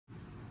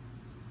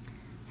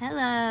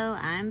Hello,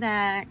 I'm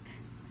back.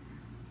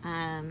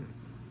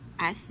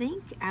 I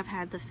think I've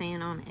had the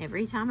fan on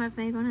every time I've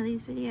made one of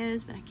these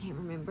videos, but I can't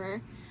remember.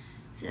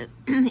 So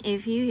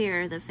if you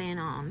hear the fan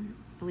on,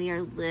 we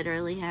are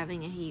literally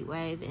having a heat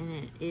wave, and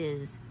it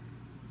is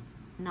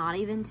not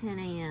even 10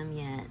 a.m.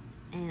 yet,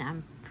 and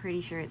I'm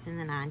pretty sure it's in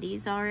the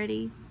 90s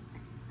already.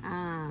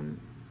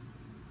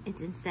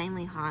 It's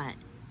insanely hot.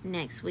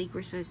 Next week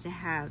we're supposed to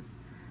have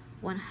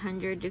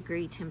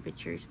 100-degree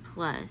temperatures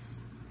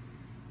plus,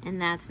 and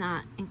that's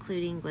not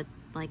including what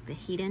like the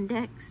heat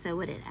index, so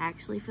what it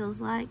actually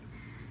feels like.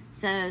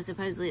 So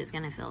supposedly it's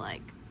gonna feel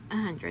like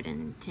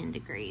 110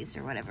 degrees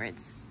or whatever.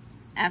 It's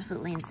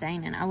absolutely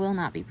insane, and I will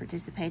not be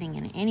participating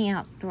in any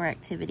outdoor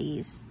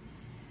activities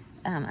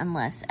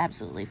unless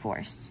absolutely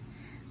forced.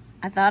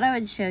 I thought I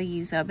would show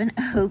you, so I've been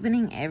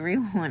opening every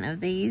one of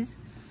these.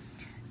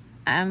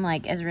 I'm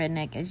like as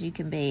redneck as you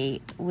can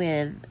be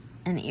with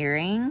an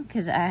earring,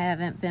 because I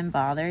haven't been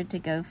bothered to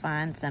go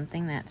find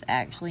something that's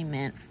actually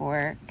meant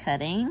for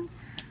cutting.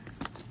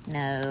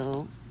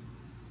 No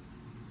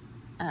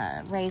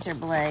razor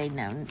blade,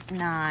 no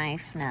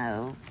knife,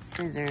 no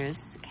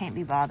scissors. Can't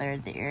be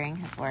bothered. The earring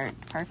has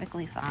worked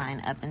perfectly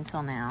fine up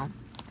until now.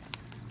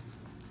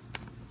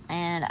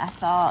 And I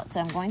thought, so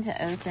I'm going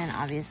to open,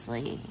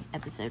 obviously,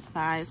 episode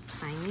 5,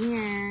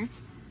 Pioneer.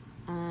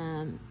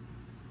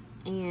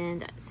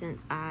 And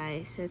since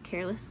I so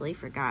carelessly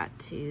forgot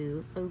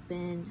to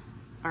open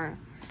or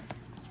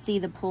see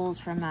the pulls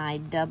from my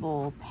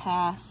double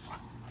path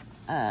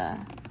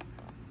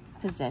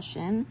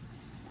possession,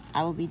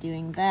 I will be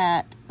doing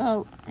that.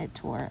 Oh, it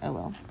tore. Oh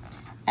well.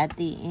 At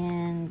the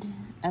end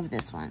of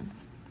this one.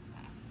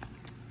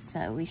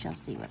 So we shall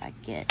see what I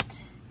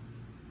get.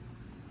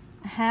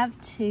 I have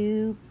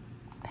 2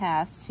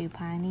 paths, 2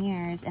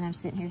 pioneers, and I'm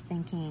sitting here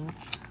thinking,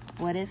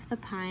 what if the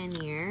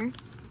pioneer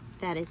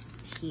that is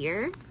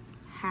here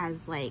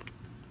has like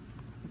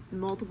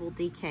multiple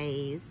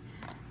decays,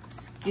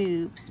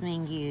 scoops,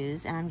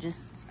 mangus, and I'm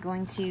just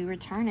going to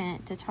return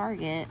it to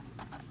Target.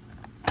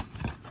 I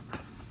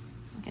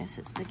guess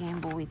it's the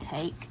gamble we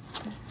take.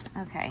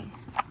 Okay,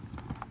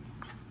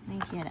 let me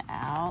get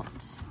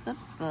out the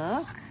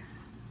book.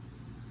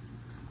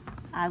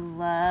 I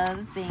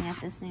love being at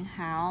this new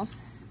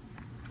house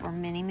for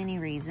many, many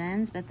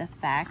reasons, but the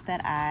fact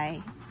that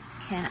I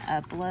can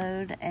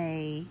upload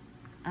a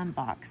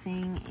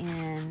unboxing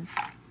in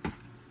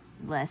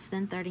less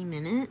than 30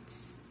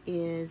 minutes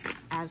is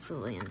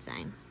absolutely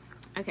insane.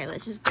 Okay,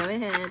 let's just go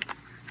ahead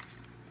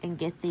and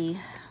get the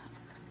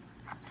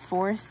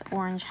 4th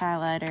orange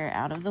highlighter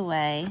out of the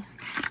way.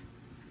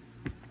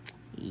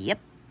 Yep,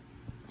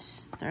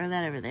 just throw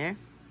that over there.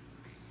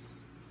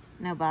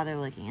 No bother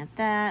looking at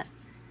that.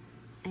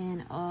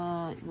 And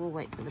we'll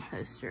wait for the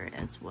poster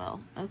as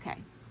well. Okay,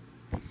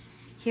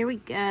 here we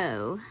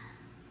go.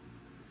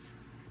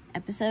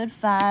 Episode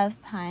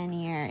 5,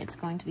 Pioneer. It's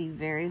going to be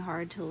very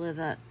hard to live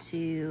up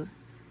to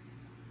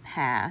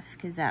Path,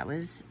 because that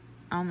was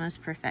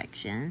almost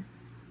perfection.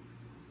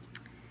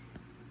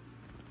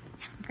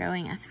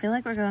 I feel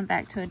like we're going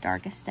back to a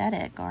dark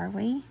aesthetic, are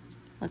we?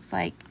 Looks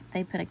like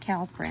they put a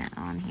cow print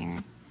on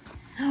here.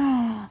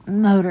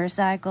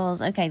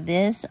 Motorcycles. Okay,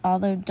 this,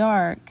 although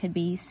dark, could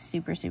be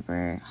super,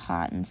 super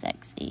hot and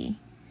sexy.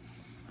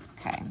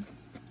 Okay.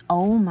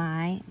 Oh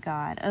my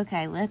god.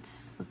 Okay,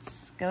 let's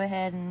go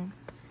ahead and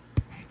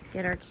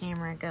get our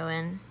camera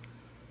going.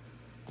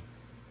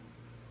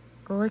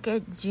 Look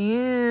at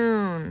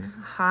June.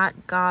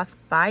 Hot goth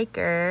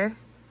biker.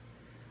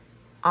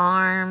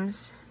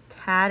 Arms.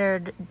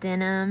 Tattered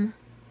denim.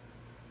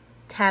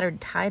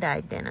 Tattered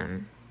tie-dye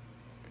denim.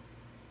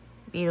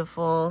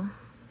 Beautiful.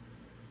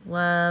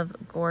 Love.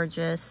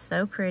 Gorgeous.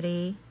 So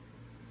pretty.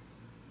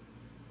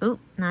 Ooh,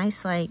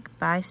 nice like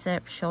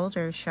bicep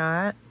shoulder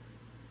shot.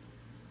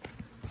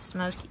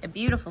 Smoky, a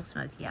beautiful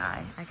smoky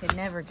eye. I could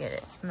never get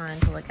it mine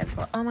to look at.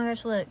 Oh my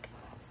gosh, look.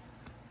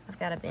 I've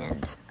got a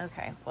bend.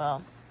 Okay,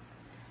 well.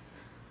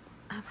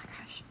 Oh my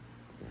gosh.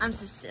 I'm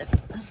so stiff.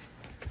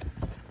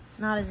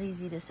 Not as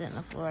easy to sit on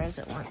the floor as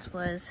it once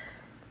was.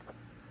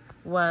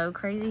 Whoa,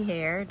 crazy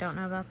hair. Don't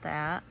know about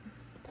that.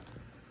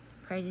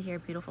 Crazy hair,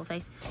 beautiful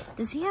face.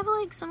 Does he have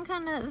like some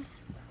kind of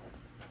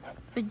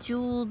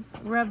bejeweled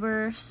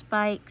rubber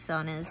spikes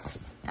on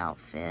his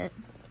outfit?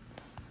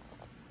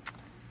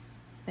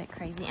 A bit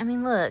crazy. I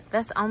mean, look,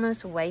 that's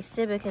almost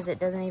wasted because it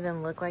doesn't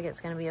even look like it's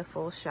going to be a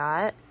full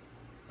shot.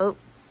 Oh,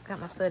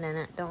 got my foot in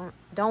it. Don't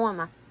want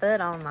my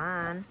foot on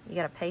mine. You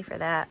got to pay for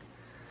that.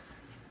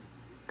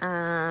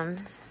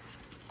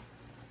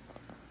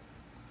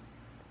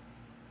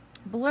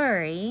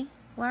 Blurry.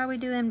 Why are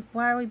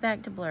we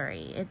back to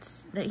blurry?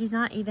 It's that he's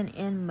not even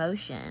in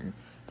motion.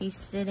 He's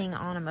sitting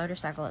on a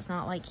motorcycle. It's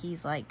not like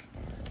he's like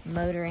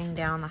motoring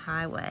down the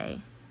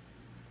highway.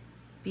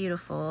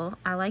 Beautiful.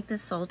 I like the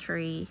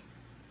sultry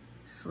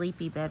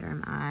sleepy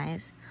bedroom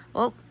eyes.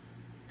 Oh,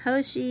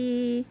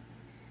 Hoshi,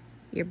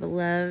 your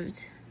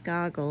beloved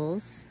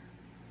goggles.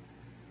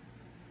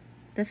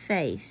 The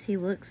face, he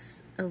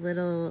looks a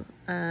little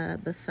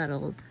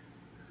befuddled,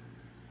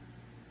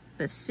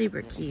 but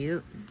super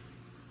cute.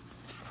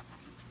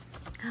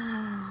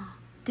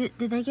 Did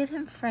they give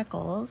him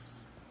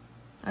freckles?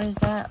 Or is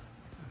that...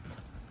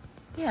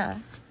 Yeah.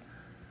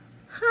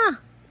 Huh.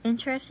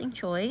 Interesting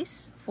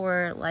choice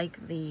for,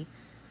 like, the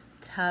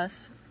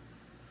tough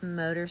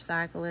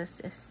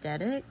motorcyclist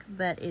aesthetic,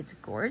 but it's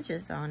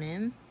gorgeous on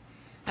him.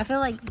 I feel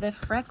like the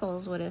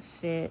freckles would have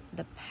fit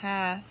the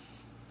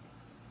Path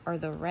or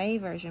the Ray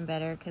version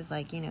better because,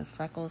 like, you know,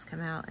 freckles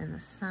come out in the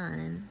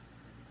sun.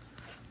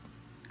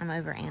 I'm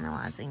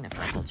overanalyzing the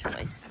freckle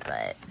choice,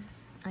 but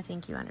I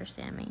think you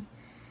understand me.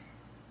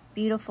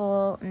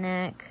 Beautiful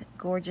neck,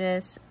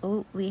 gorgeous.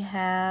 Oh, we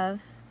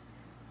have...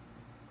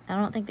 I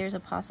don't think there's a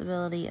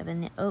possibility of a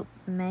nip. Oh,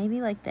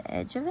 maybe like the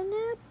edge of a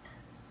nip?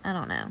 I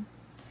don't know.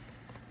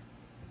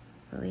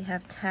 But we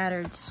have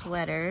tattered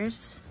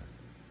sweaters.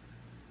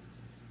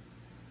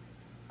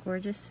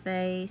 Gorgeous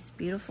face,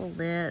 beautiful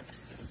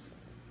lips.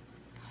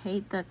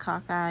 Hate the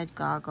cockeyed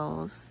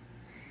goggles.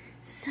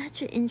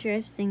 Such an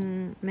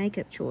interesting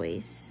makeup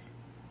choice.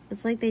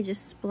 It's like they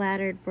just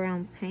splattered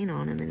brown paint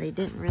on him and they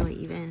didn't really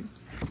even...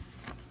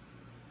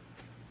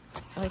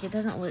 Like, it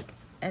doesn't look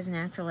as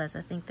natural as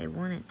I think they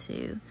want it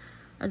to.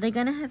 Are they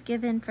gonna have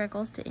given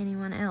freckles to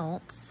anyone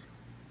else?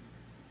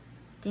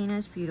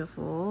 Dina's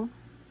beautiful.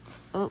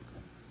 Oh,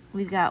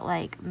 we've got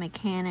like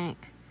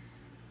mechanic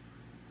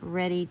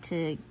ready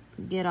to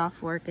get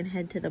off work and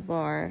head to the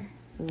bar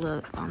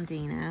look on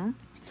Dino.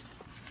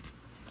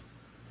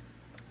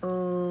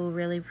 Oh,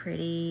 really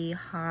pretty,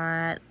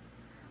 hot.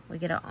 We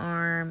get an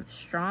arm,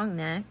 strong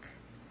neck,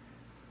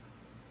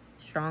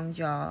 strong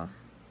jaw,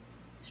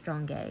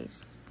 strong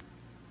gaze.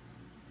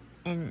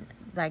 And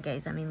by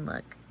gaze, I mean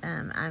look.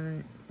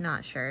 I'm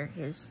not sure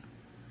his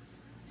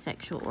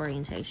sexual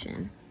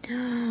orientation.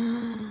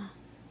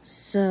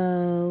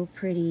 So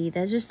pretty.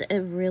 That's just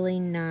a really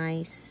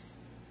nice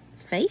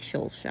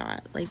facial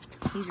shot. Like,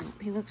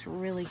 he looks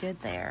really good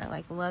there.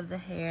 Like, love the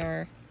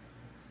hair.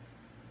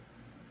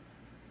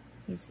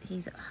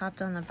 He's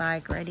hopped on the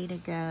bike, ready to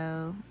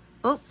go.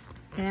 Oh,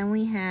 and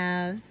we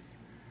have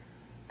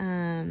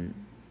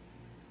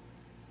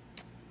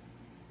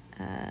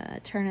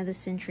turn of the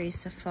century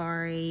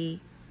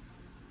safari.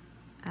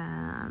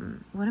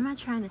 What am I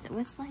trying to think?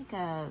 What's like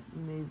a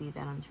movie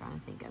that I'm trying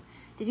to think of?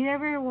 Did you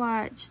ever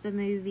watch the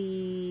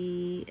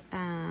movie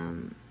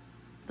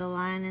The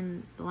Lion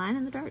in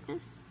the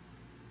Darkness?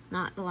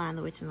 Not The Lion,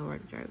 the Witch, and the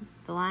Wardrobe.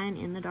 The Lion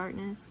in the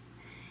Darkness.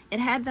 It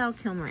had Val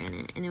Kilmer in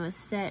it, and it was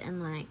set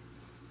in like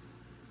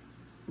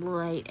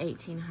late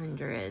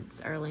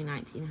 1800s, early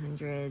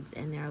 1900s,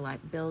 and they're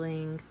like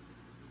building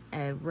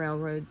a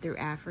railroad through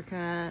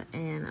Africa,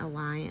 and a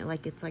lion,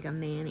 like it's like a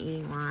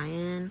man-eating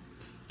lion.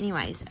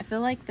 Anyways, I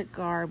feel like the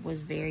garb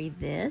was very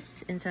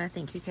this, and so I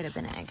think he could have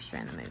been an extra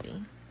in the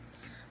movie.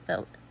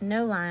 But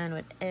no lion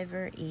would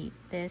ever eat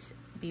this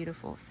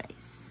beautiful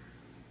face.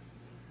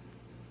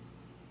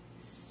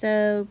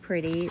 So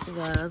pretty,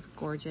 love,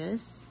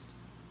 gorgeous.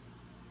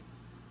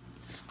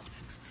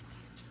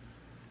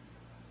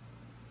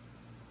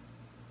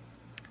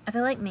 I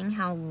feel like Ming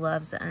Hao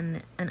loves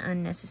an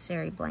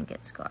unnecessary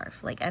blanket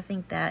scarf. Like, I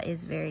think that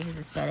is very his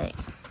aesthetic.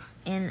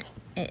 And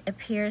it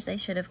appears they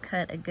should have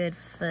cut a good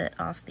foot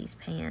off these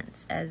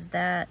pants, as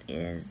that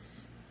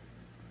is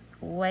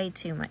way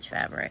too much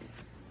fabric.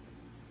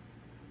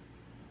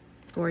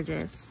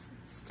 Gorgeous,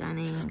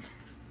 stunning.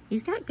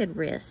 He's got good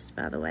wrists,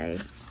 by the way.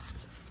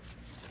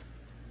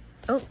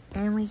 Oh,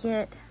 and we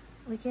get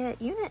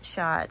unit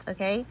shots,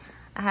 okay?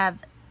 I have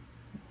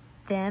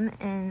them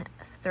in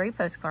 3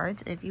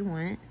 postcards if you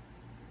want.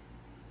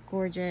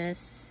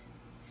 Gorgeous,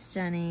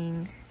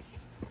 stunning,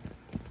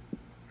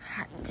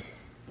 hot,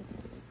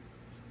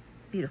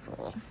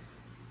 beautiful.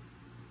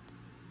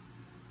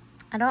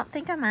 I don't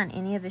think I mind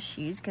any of the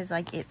shoes because,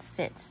 like, it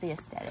fits the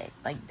aesthetic.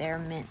 Like, they're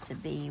meant to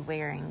be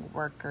wearing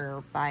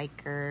worker,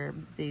 biker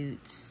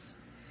boots,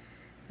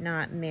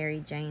 not Mary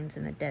Jane's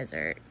in the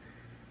desert.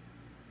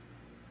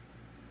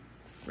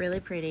 Really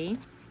pretty.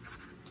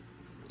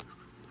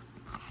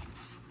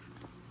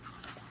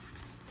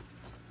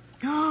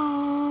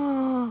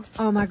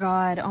 Oh my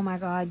god, oh my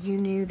god, you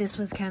knew this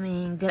was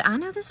coming. Did I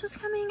know this was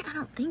coming? I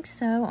don't think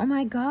so. Oh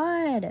my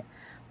god.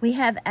 We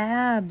have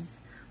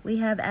abs. We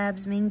have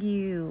abs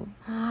Mingyu.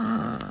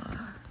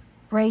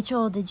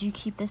 Rachel, did you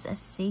keep this a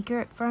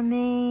secret from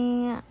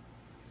me?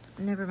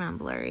 Never mind,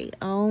 blurry.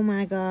 Oh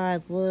my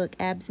god, look,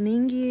 abs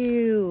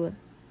Mingyu.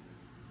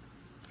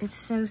 It's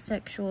so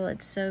sexual.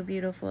 It's so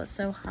beautiful. It's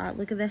so hot.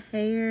 Look at the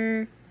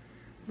hair.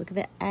 Look at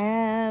the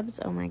abs.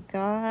 Oh my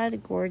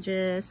god,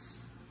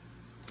 gorgeous.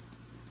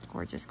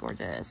 Gorgeous,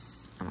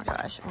 gorgeous. Oh my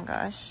gosh, oh my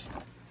gosh.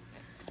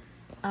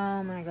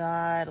 Oh my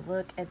god,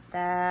 look at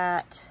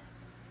that.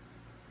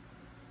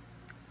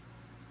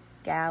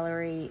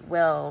 Gallery,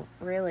 well,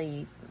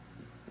 really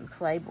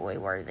Playboy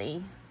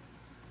worthy.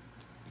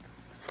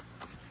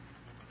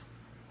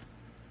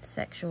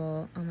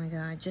 Sexual, oh my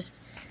god, just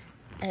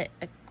a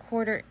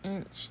 1/4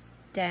 inch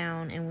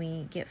down and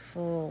we get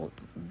full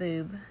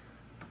boob.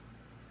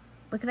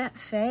 Look at that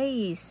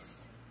face.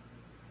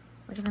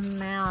 Look at the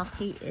mouth.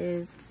 He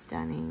is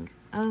stunning.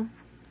 Oh,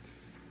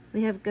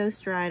 we have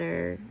Ghost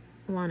Rider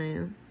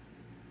Wonwoo.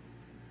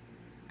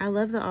 I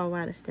love the all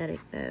white aesthetic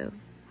though.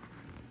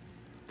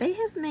 They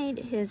have made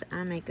his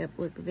eye makeup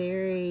look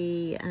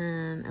very,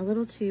 a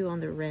little too on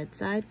the red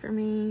side for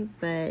me,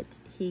 but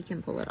he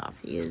can pull it off.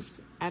 He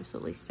is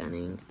absolutely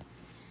stunning.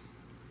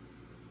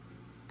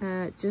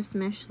 Just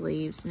mesh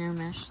sleeves, no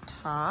mesh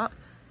top.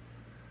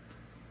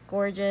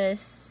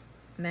 Gorgeous,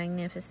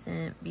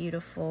 magnificent,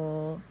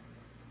 beautiful,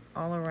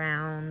 all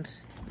around,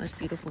 most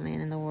beautiful man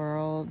in the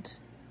world.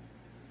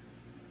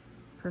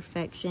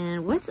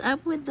 Perfection. What's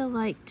up with the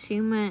like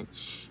too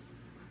much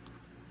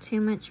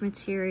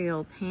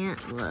material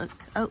pant look?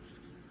 Oh,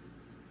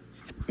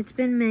 it's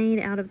been made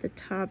out of the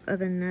top of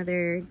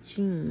another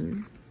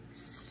jean.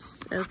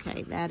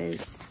 Okay, that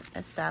is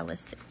a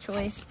stylistic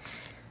choice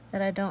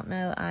that I don't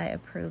know I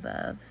approve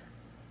of.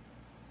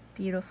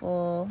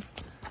 Beautiful.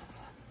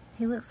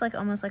 He looks like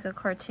almost like a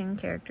cartoon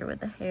character with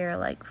the hair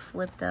like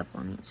flipped up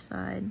on each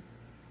side.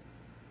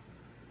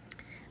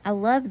 I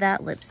love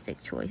that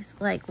lipstick choice.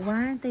 Like,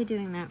 why aren't they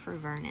doing that for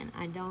Vernon?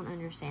 I don't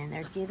understand.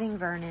 They're giving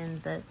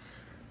Vernon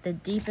the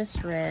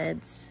deepest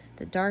reds,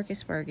 the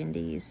darkest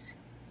burgundies,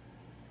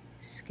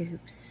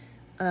 scoops,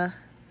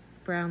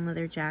 brown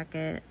leather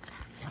jacket.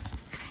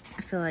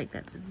 I feel like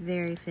that's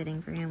very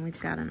fitting for him. We've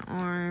got an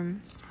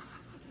arm.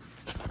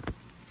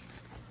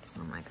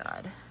 Oh my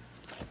God.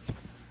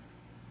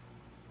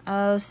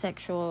 Oh,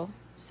 sexual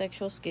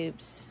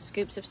scoops.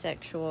 Scoops of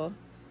sexual.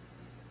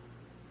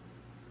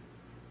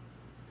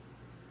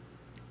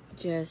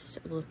 Just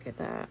look at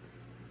that.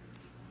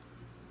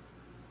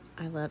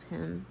 I love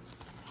him.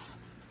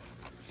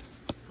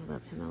 I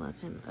love him, I love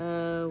him.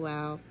 Oh,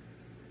 wow.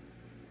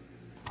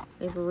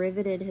 They've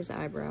riveted his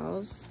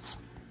eyebrows.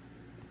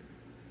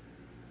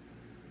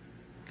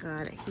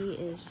 God, he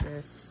is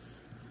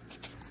just...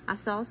 I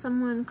saw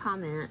someone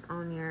comment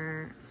on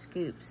your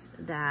scoops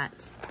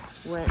that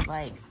what,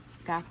 like,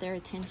 got their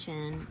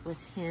attention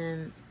was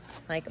him,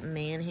 like,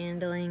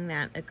 manhandling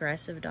that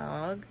aggressive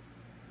dog.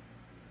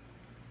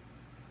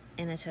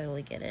 And I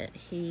totally get it.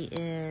 He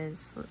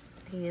is,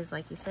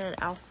 like you said,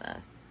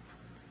 alpha.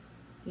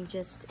 He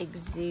just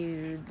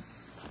exudes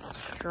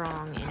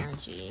strong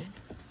energy.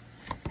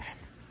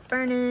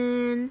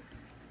 Vernon.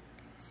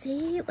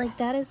 See, like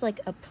that is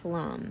like a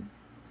plum.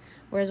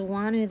 Whereas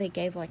Wonwoo, they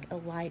gave like a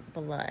light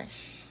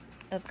blush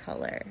of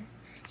color.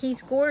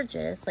 He's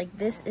gorgeous. Like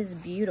this is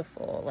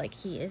beautiful. Like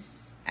he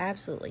is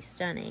absolutely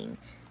stunning.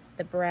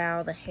 The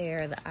brow, the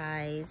hair, the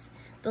eyes.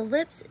 The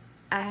lips,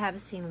 I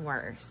have seen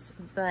worse.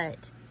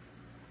 But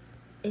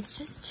it's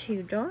just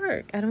too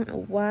dark. I don't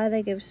know why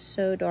they go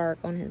so dark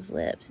on his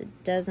lips. It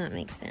does not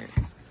make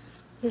sense.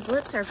 His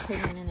lips are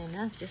pigmented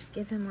enough. Just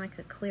give him like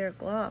a clear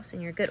gloss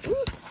and you're good. Ooh.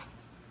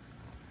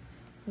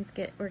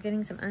 We're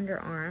getting some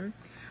underarm.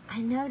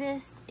 I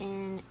noticed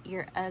in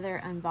your other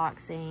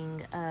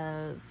unboxing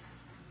of,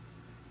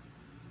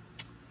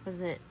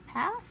 was it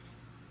Path?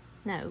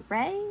 No,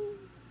 Ray?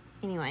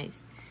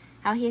 Anyways,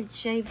 how he had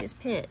shaved his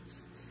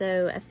pits.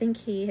 So I think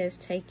he has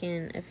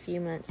taken a few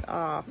months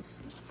off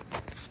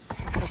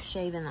of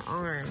shaving the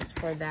arms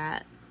for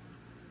that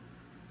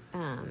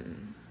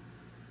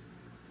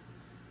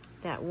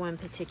that one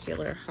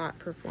particular hot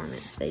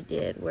performance they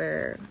did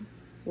where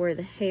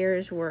the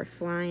hairs were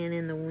flying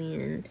in the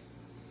wind.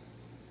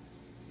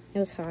 It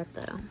was hot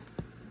though.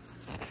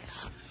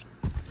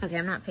 Okay,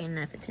 I'm not paying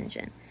enough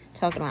attention.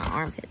 Talking about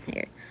armpit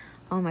hair.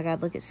 Oh my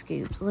God, look at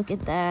Scoops. Look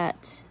at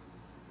that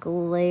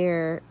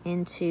glare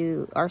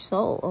into our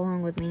soul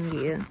along with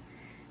Mingyu.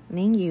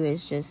 Mingyu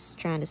is just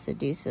trying to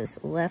seduce us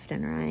left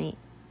and right.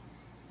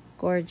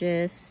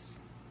 Gorgeous.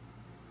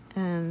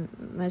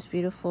 Most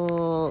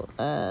beautiful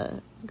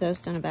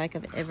ghost on a bike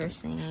I've ever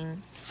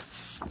seen.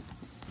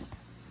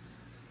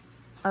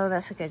 Oh,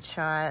 that's a good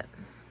shot.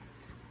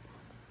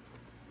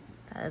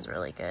 That is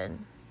really good.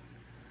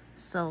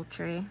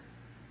 Sultry.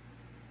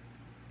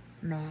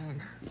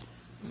 Man.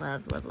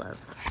 Love, love, love.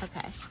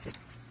 Okay.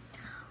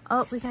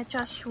 Oh, we got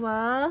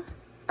Joshua.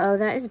 Oh,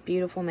 that is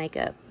beautiful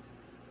makeup.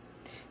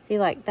 See,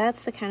 like,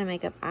 that's the kind of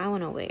makeup I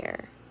want to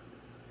wear.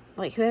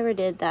 Like, whoever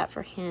did that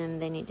for him,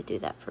 they need to do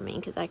that for me.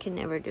 Because I can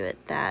never do it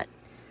that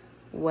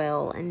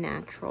well and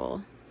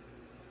natural.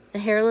 The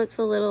hair looks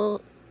a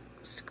little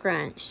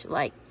scrunched.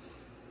 Like,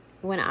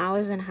 when I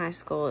was in high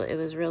school, it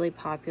was really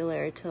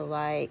popular to,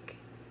 like,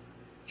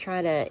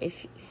 try to,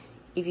 if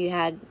you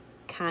had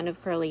kind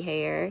of curly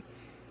hair,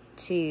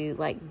 to,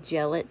 like,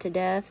 gel it to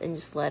death and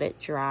just let it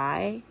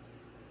dry.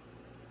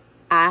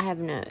 I have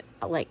no,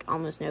 like,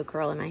 almost no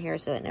curl in my hair,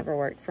 so it never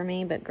worked for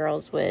me. But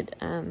girls would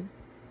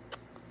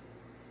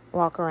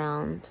walk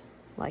around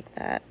like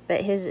that.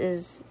 But his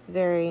is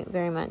very,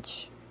 very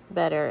much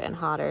better and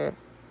hotter.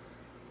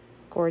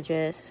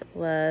 Gorgeous.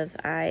 Love.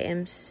 I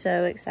am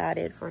so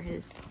excited for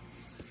his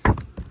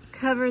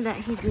cover that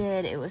he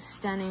did. It was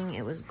stunning.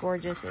 It was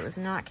gorgeous. It was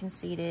not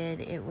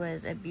conceited. It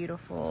was a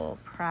beautiful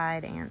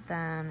pride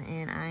anthem.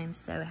 And I'm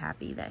so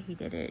happy that he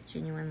did it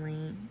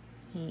genuinely.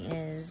 He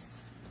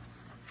is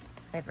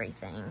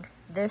everything.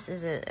 This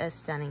is a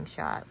stunning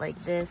shot.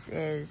 Like, this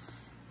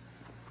is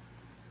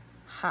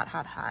hot,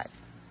 hot, hot.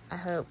 I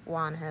hope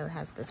Wonwoo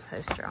has this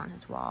poster on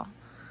his wall.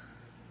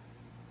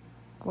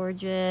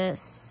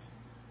 Gorgeous.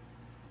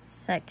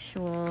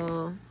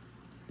 Sexual.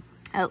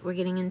 Oh, we're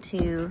getting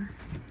into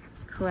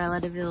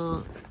Cruella de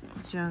Vil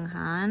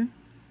Junghan.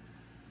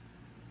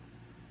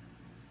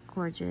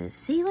 Gorgeous.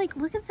 See, like,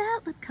 look at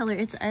that lip color.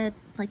 It's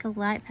like a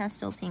light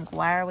pastel pink.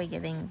 Why are we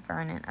giving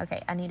Vernon?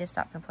 Okay, I need to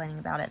stop complaining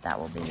about it. That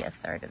will be a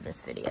third of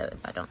this video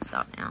if I don't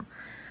stop now.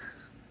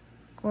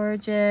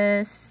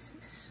 Gorgeous.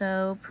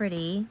 So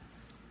pretty.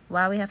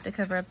 Why we have to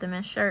cover up the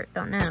mesh shirt,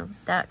 don't know.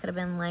 That could have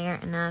been layer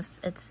enough.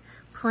 It's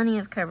plenty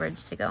of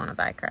coverage to go on a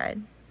bike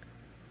ride.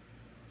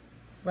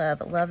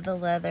 Love the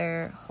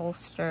leather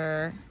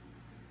holster.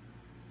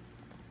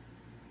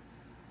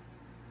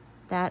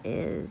 That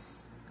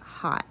is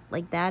hot.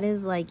 Like, that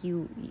is like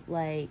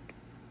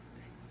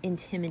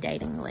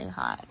intimidatingly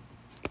hot.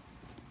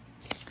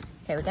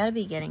 Okay, we gotta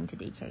be getting to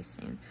DK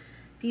soon.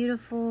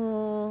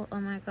 Beautiful. Oh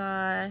my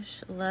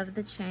gosh. Love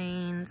the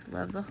chains.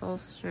 Love the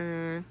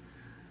holster.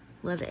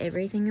 Love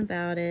everything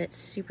about it.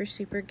 Super,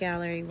 super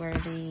gallery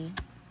worthy.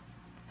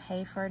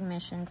 Pay for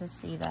admission to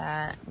see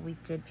that. We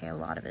did pay a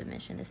lot of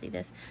admission to see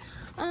this.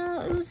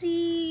 Oh,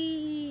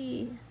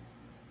 Uzi.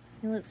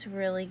 He looks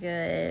really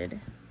good.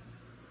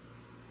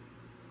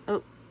 Oh,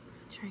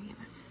 I'm trying to get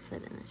my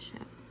foot in the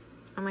show.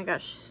 Oh my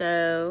gosh,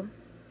 so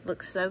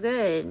looks so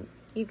good.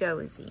 You go,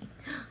 Uzi.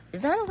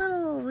 Is that a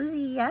little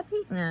Uzi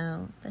yappy?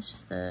 No, that's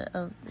just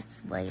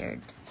it's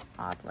layered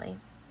oddly.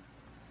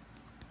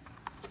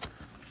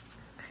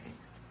 Okay,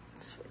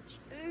 switch.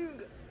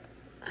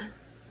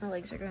 My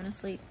legs are going to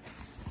sleep.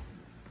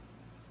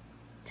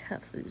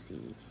 Tough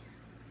Uzi.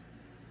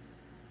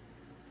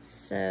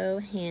 So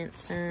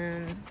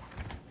handsome.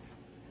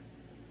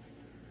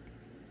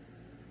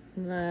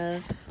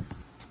 Love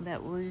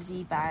that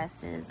Woozy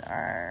biases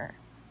are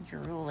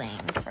drooling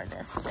for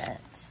this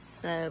set.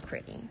 So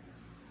pretty.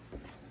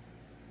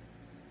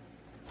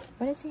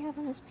 What does he have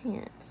on his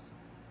pants?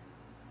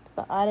 It's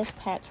the oddest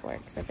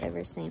patchworks I've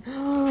ever seen.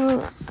 Oh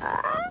my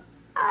god!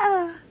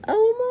 Oh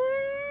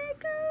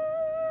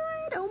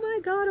my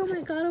god, oh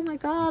my god, oh my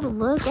god.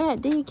 Look at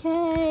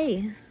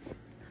DK.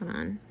 Hold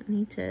on. I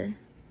need to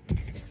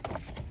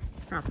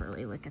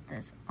properly look at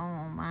this.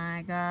 Oh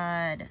my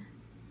god.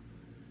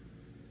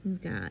 You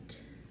got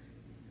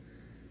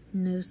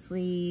no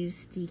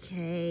sleeves,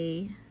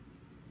 DK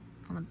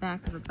on the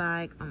back of a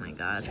bike. Oh my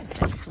god,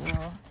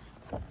 sexual.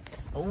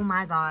 Oh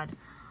my god.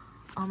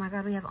 Oh my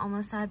god, we have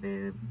almost side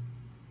boob.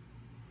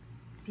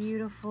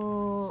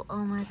 Beautiful.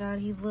 Oh my god,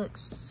 he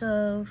looks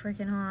so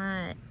freaking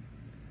hot.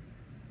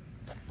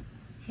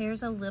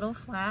 Hair's a little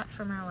flat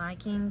for my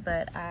liking,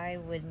 but I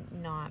would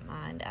not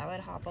mind. I would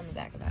hop on the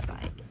back of that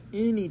bike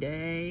any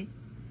day.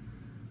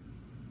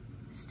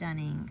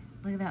 Stunning.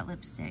 Look at that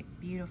lipstick.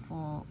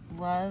 Beautiful.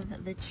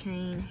 Love the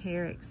chain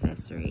hair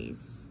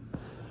accessories.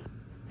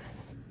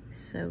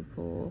 So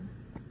cool.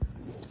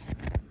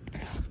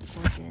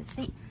 Gorgeous.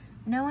 See,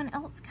 no one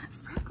else got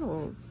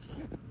freckles.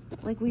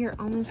 Like, we are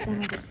almost done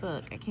with this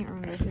book. I can't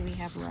remember who we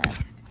have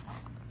left.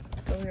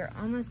 But we are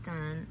almost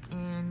done,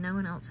 and no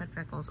one else had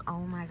freckles. Oh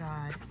my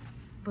god.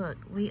 Look,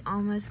 we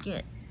almost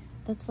get...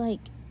 That's like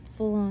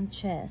full-on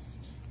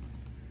chest.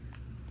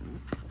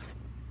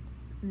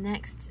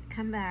 Next,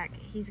 come back.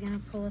 He's gonna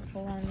pull a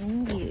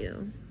full-on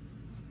menu.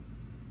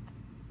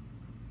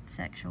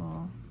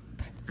 Sexual.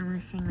 I'm gonna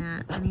hang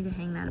that. I need to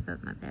hang that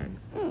above my bed.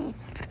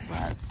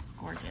 Love.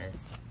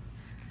 Gorgeous.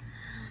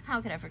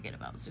 How could I forget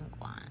about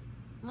Sunquan?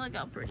 Look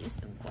how pretty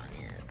Sunquan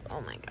is.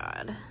 Oh my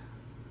god.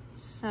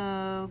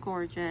 So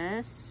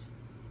gorgeous.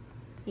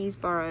 He's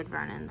borrowed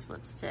Vernon's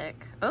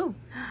lipstick. Oh.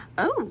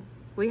 Oh!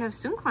 We have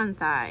Sunquan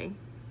thigh.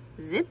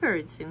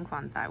 Zippered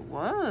Sunquan thigh.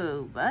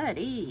 Whoa,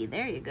 buddy.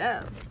 There you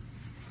go.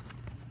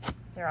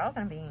 They're all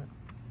gonna be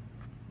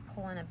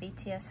pulling a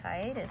BTS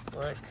hiatus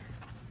look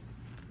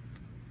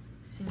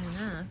soon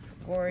enough.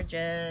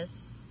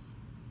 Gorgeous.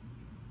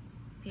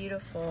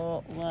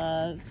 Beautiful.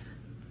 Love.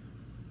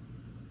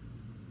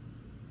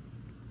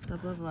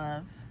 Love, love,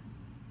 love.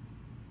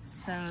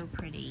 So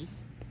pretty.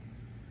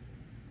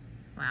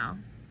 Wow.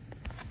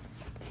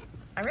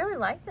 I really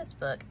like this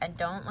book. I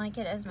don't like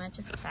it as much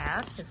as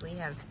Calf because we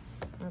have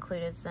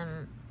included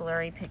some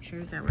blurry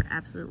pictures that were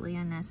absolutely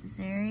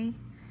unnecessary.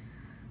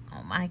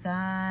 Oh my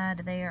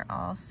god, they are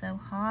all so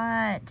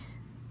hot.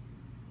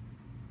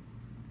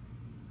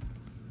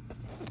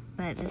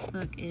 But this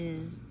book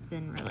has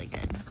been really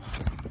good.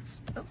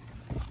 Oh.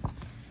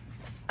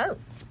 Oh.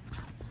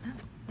 Oh.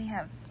 We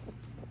have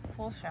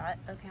full shot.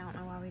 Okay, I don't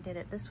know why we did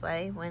it this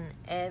way when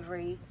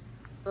every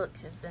book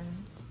has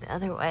been the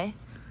other way.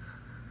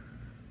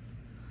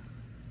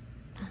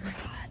 Oh my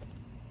god.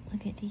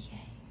 Look at DK.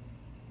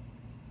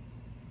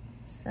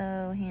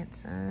 So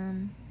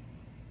handsome.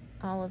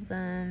 All of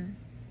them.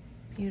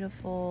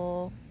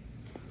 Beautiful.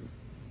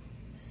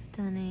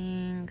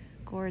 Stunning.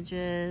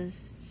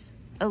 Gorgeous.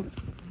 Oh.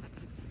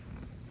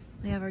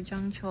 We have our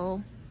Jung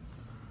Chol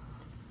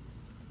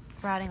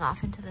riding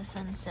off into the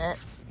sunset.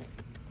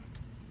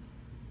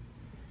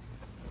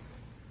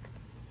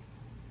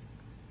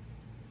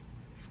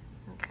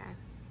 Okay.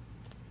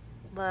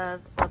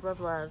 Love, love, love,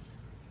 love.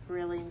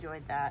 Really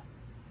enjoyed that.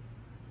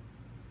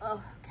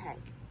 Okay,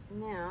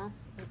 now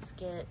let's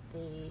get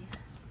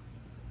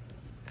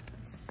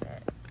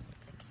set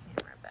the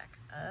camera back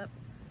up.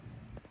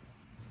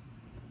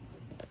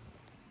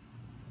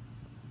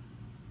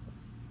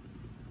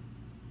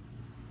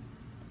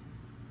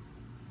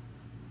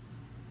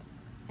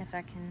 If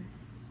I can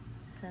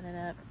set it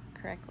up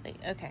correctly.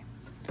 Okay.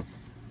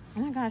 Oh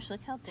my gosh,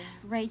 look how thin.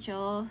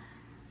 Rachel,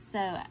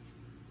 so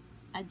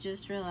I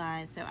just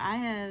realized, so I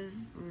have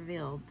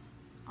revealed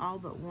all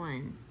but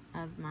one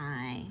of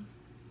my,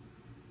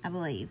 I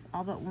believe,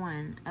 all but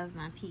one of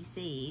my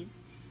PCs,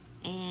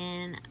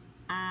 and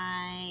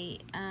I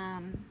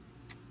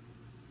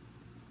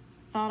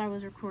thought I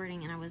was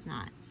recording and I was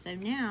not. So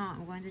now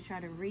I'm going to try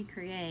to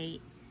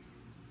recreate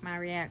my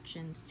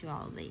reactions to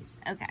all of these.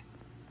 Okay,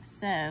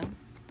 so,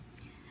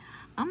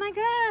 oh my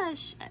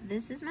gosh,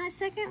 this is my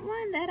second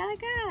one that I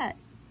got.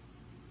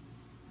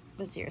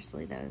 But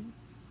seriously though,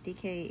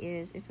 DK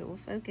is, if it will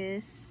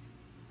focus,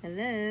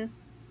 hello,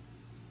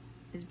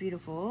 is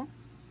beautiful.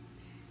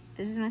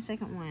 This is my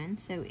second one,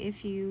 so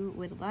if you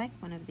would like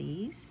one of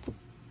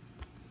these,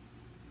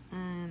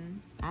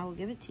 I will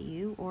give it to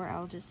you, or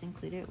I'll just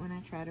include it when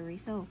I try to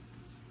resell.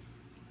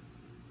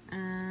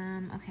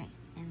 Okay,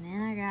 and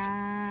then I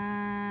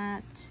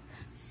got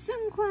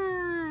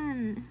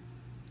Seungkwan.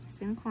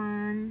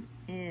 Seungkwan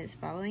is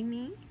following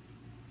me.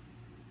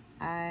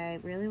 I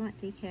really want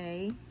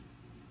DK,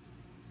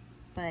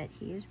 but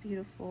he is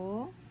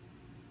beautiful,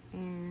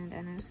 and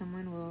I know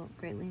someone will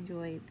greatly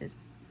enjoy this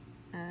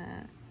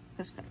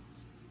postcard.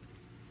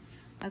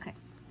 Okay,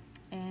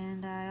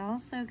 and I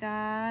also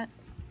got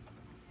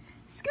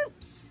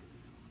Scoops.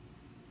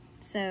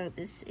 So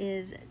this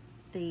is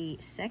the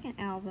second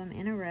album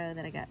in a row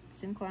that I got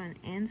Seungkwan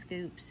and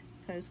Scoops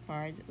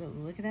postcards. But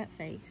look at that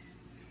face.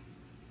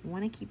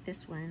 Want to keep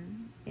this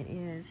one. It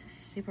is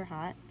super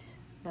hot.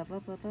 Love,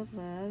 love, love, love,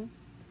 love.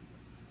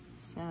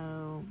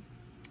 So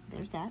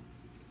there's that.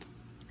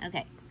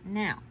 Okay,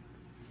 now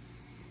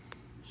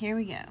here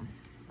we go.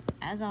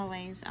 As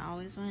always, I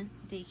always want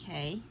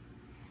DK,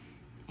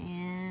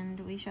 and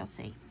we shall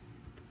see.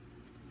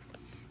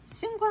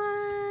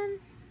 Seungkwan.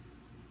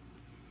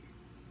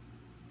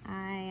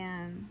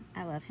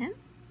 I love him.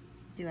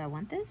 Do I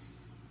want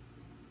this?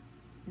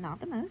 Not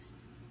the most.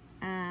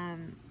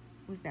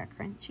 We've got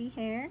crunchy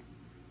hair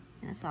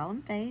and a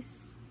solemn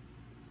face,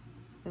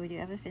 but we do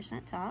have a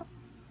fishnet top.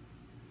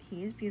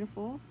 He is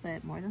beautiful,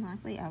 but more than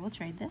likely I will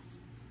trade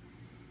this.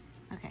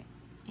 Okay,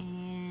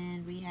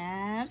 and we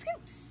have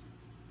Scoops.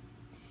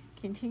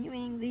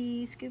 Continuing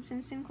the Scoops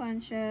and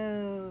Seungkwan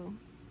show.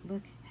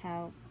 Look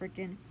how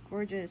freaking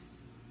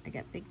gorgeous. I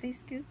got big face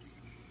Scoops,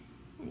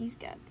 and he's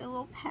got the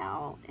little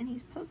pout, and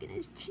he's poking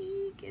his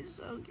cheek. It's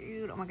so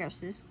cute. Oh my gosh,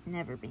 this is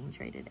never being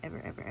traded, ever,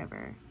 ever,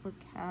 ever. Look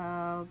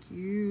how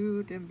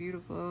cute and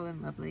beautiful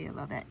and lovely. I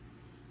love it.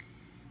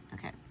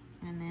 Okay,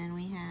 and then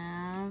we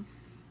have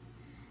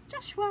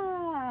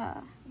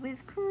Joshua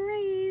with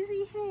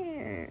crazy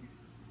hair.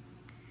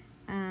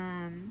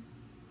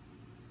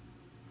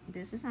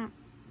 This is not,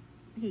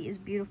 he is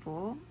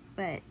beautiful,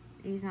 but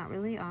he's not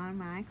really on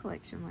my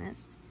collection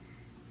list.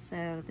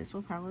 So this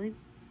will probably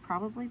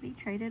be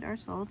traded or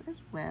sold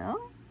as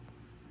well.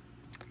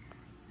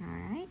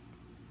 Alright.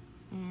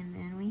 And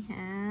then we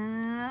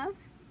have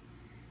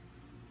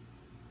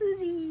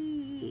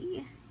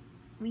Uzi.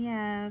 We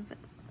have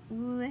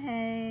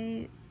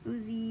Woohey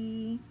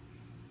Uzi,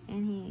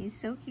 and he is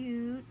so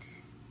cute,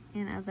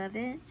 and I love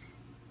it.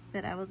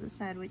 But I will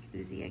decide which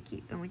Uzi I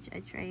keep and which I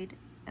trade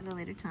at a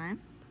later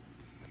time.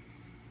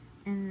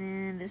 And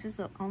then this is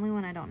the only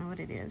one I don't know what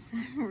it is.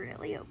 I'm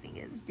really hoping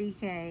it's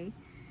DK.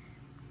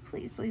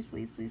 Please, please,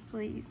 please, please,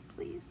 please,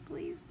 please,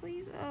 please,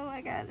 please. Oh, I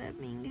got a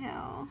Ming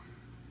Hao.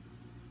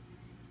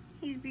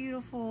 He's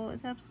beautiful.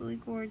 It's absolutely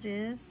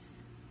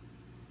gorgeous.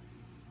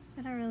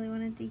 But I really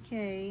want a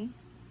DK.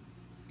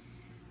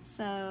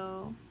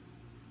 So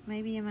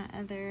maybe in my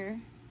other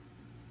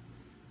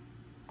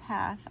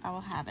path I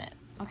will have it.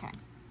 Okay.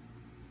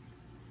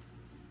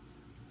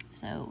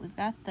 So we've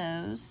got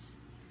those.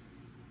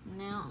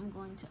 Now I'm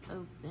going to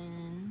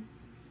open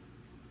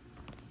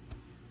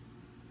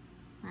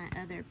my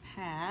other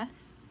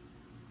path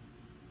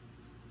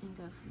and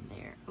go from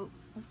there. Oh,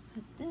 let's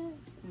put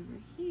this over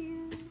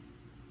here.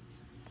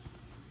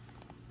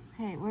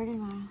 Okay, where did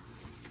my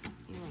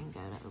earring go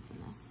to open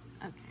this?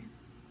 Okay.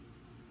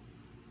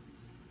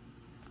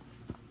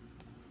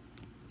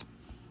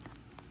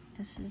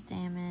 This is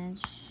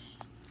damaged.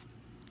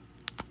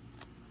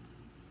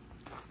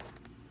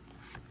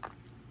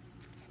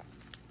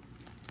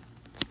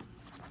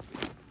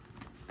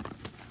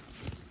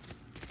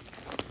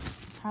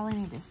 Probably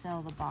need to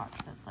sell the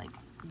box that's like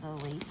the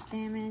least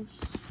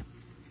damaged.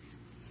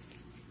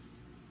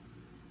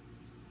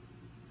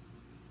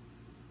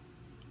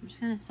 I'm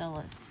just gonna sell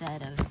a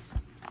set of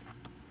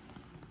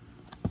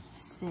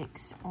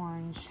 6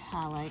 orange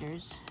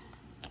highlighters.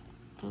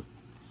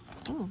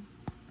 Ooh,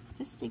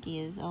 this sticky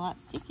is a lot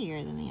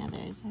stickier than the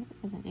others. I hope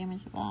it doesn't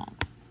damage the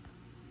box.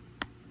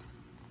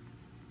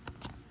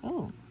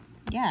 Oh,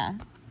 yeah,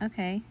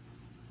 okay.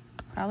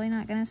 Probably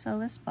not gonna sell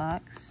this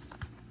box.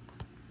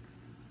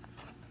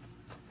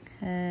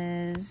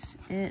 because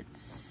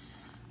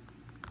it's...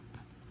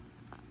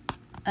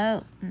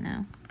 Oh,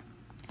 no.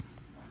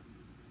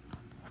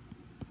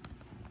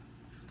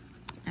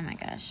 Oh my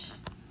gosh.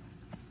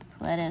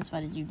 Lettuce,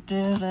 why did you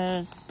do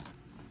this?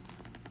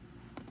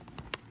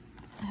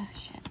 Oh,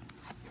 shit.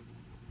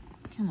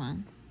 Come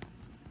on.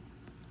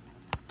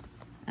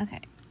 Okay.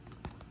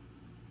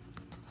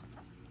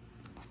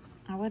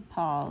 I would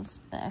pause,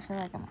 but I feel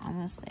like I'm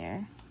almost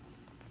there.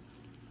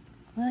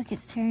 Look,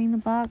 it's tearing the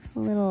box a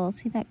little.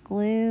 See that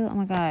glue? Oh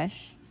my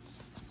gosh.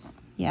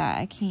 Yeah,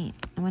 I can't.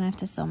 I'm gonna have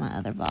to sell my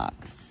other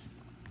box,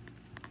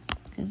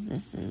 because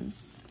this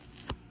is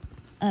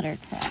utter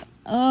crap.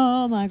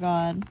 Oh my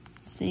god.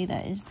 See,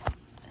 that is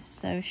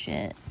so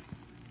shit.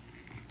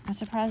 I'm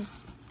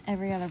surprised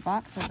every other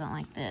box wasn't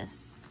like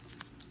this.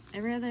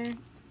 Every other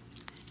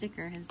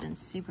sticker has been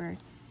super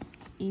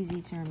easy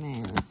to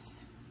remove.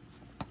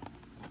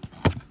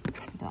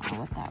 Don't know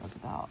what that was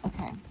about.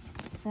 Okay,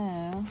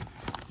 so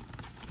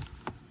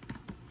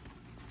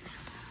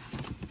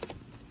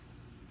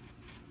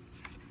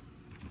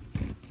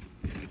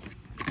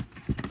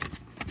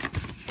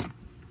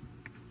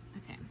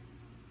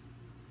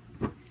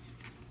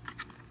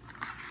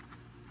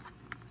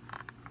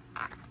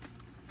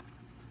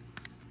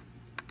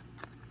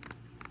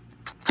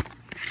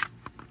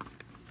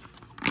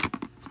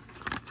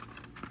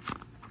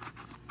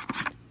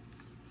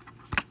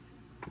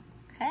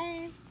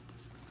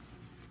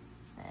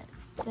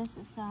this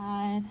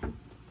aside,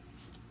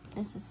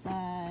 this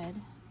aside,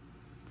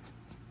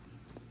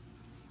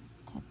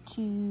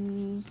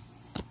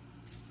 tattoos,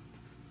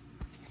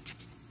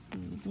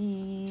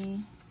 CD.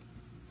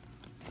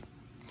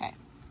 Okay,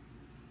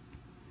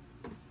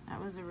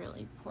 that was a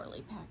really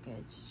poorly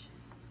packaged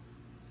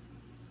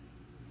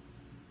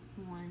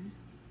one.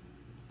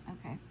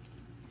 Okay,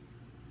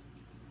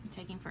 I'm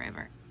taking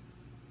forever.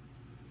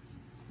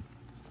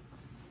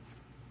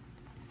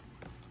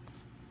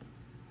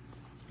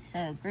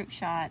 So group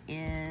shot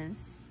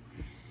is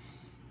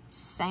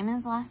same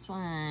as last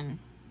one.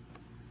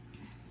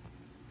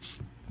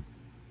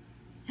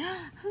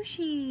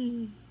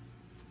 Hoshi!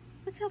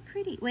 Look how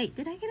pretty. Wait,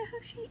 did I get a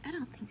Hoshi? I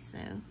don't think so.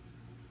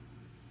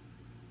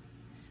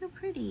 So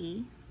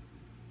pretty.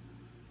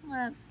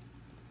 Love.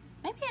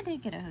 Maybe I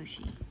did get a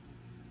Hoshi.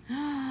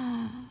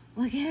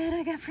 Look at it,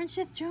 I got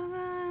Friendship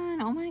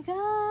Jogan. Oh my god.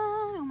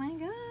 Oh my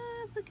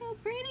god. Look how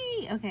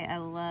pretty. Okay, I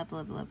love,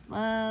 love, love,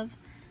 love.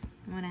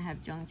 I'm gonna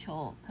have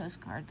Jungchul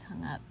postcards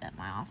hung up at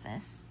my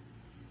office.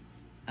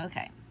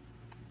 Okay,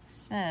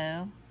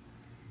 so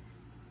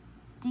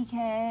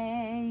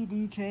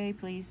DK,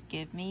 please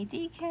give me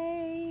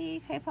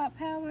DK, K-pop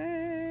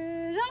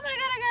powers. Oh my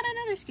god, I got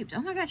another scoops.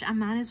 Oh my gosh, I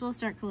might as well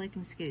start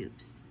collecting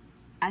scoops.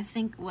 I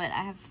think, I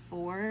have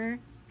 4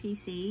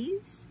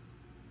 PCs.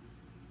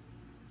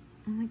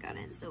 Oh my god,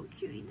 it's so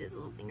cute. He does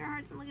little finger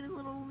hearts and look at his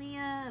little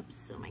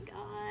lips. Oh my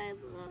god,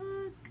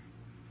 look.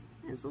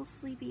 His little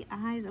sleepy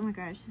eyes. Oh my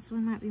gosh, this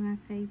one might be my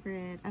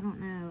favorite. I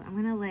don't know. I'm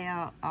gonna lay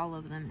out all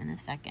of them in a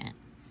second.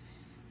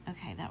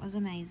 Okay, that was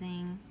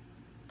amazing.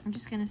 I'm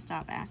just gonna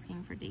stop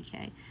asking for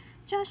DK.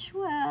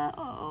 Joshua.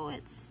 Oh,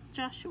 it's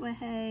Joshua.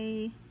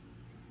 Hey.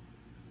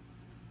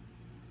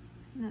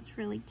 That's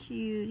really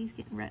cute. He's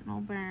getting retinal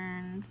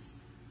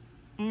burns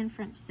and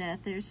French death.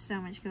 There's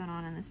so much going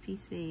on in this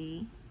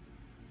PC.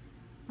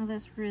 Oh,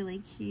 that's really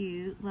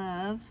cute.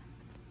 Love.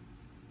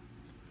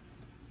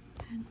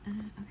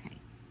 Okay.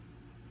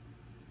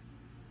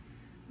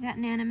 Got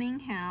Nana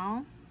Ming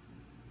Hao.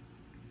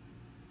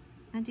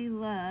 I do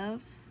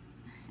love.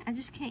 I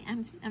just can't.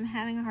 I'm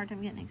having a hard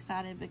time getting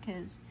excited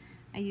because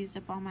I used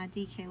up all my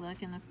DK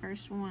luck in the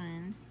first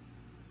one.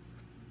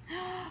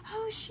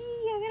 Hoshi!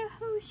 I got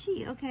a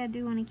Hoshi. Okay, I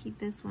do want to keep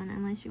this one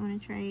unless you want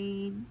to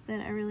trade, but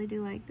I really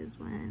do like this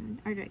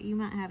one. Or you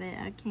might have it.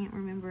 I can't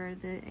remember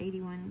the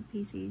 81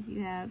 PCs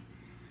you have.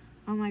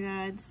 Oh my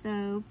god,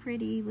 so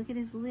pretty. Look at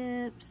his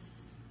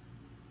lips.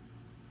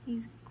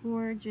 He's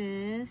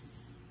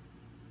gorgeous.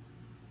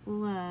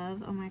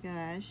 Love. Oh my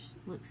gosh,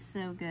 looks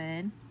so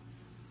good.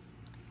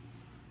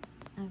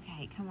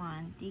 Okay, come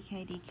on.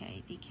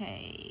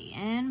 DK,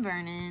 and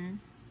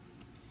Vernon.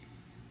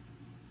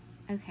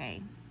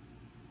 Okay,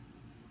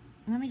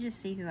 let me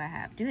just see who I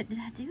have. Did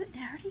I do it?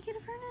 Did I already get a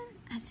Vernon?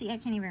 I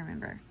can't even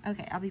remember.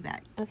 Okay, I'll be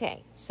back.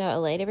 Okay, so I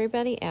laid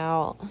everybody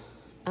out.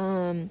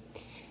 I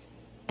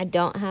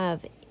don't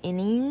have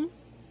any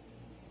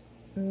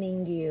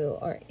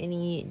Mingyu or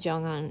any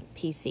Jonghyun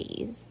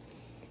PCs.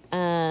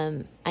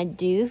 I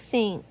do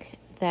think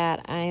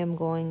that I am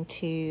going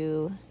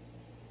to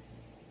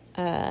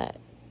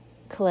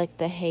collect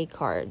the Hey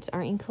cards.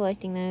 Aren't you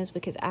collecting those?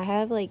 Because I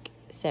have like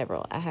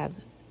several. I have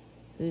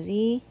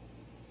Uzi,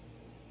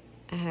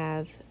 I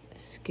have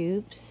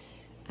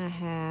Scoops, I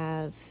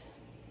have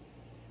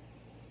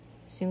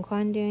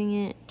Seungkwan doing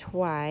it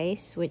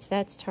twice, which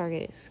that's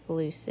Target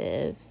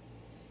exclusive.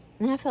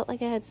 And then I felt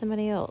like I had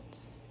somebody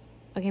else.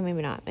 Okay,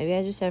 maybe not. Maybe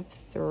I just have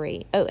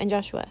 3. Oh, and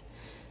Joshua.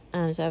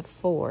 So I have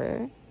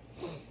 4.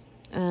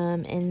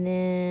 And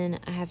then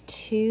I have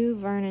 2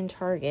 Vernon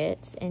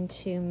targets and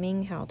 2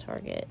 Minghao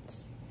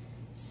targets.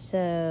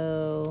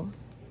 So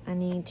I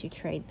need to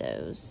trade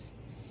those.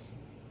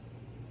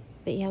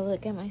 But yeah,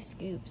 look at my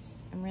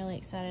scoops. I'm really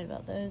excited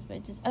about those.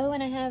 But just, oh,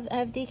 and I have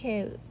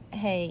DK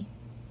hay,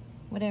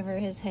 whatever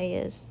his hay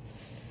is.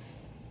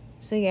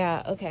 So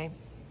yeah, okay.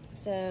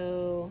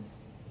 So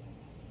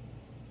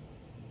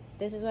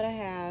this is what I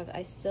have.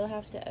 I still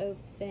have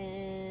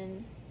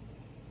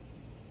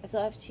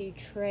to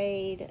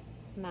trade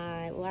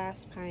my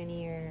last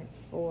Pioneer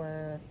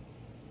for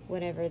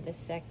whatever the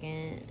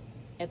second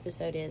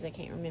episode is. I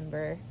can't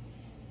remember.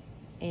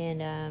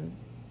 And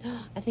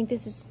I think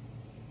this is,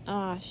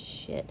 oh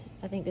shit,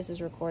 I think this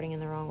is recording in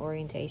the wrong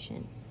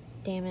orientation.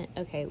 Damn it.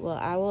 Okay, well,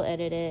 I will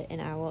edit it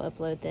and I will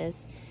upload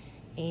this,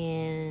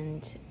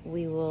 and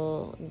we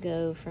will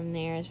go from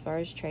there as far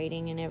as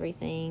trading and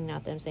everything.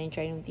 Not that I'm saying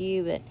trading with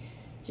you, but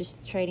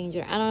just trading. I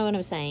don't know what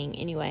I'm saying.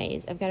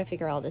 Anyways, I've got to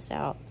figure all this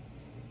out.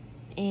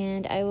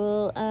 And I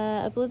will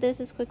upload this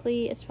as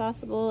quickly as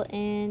possible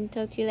and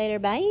talk to you later.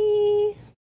 Bye.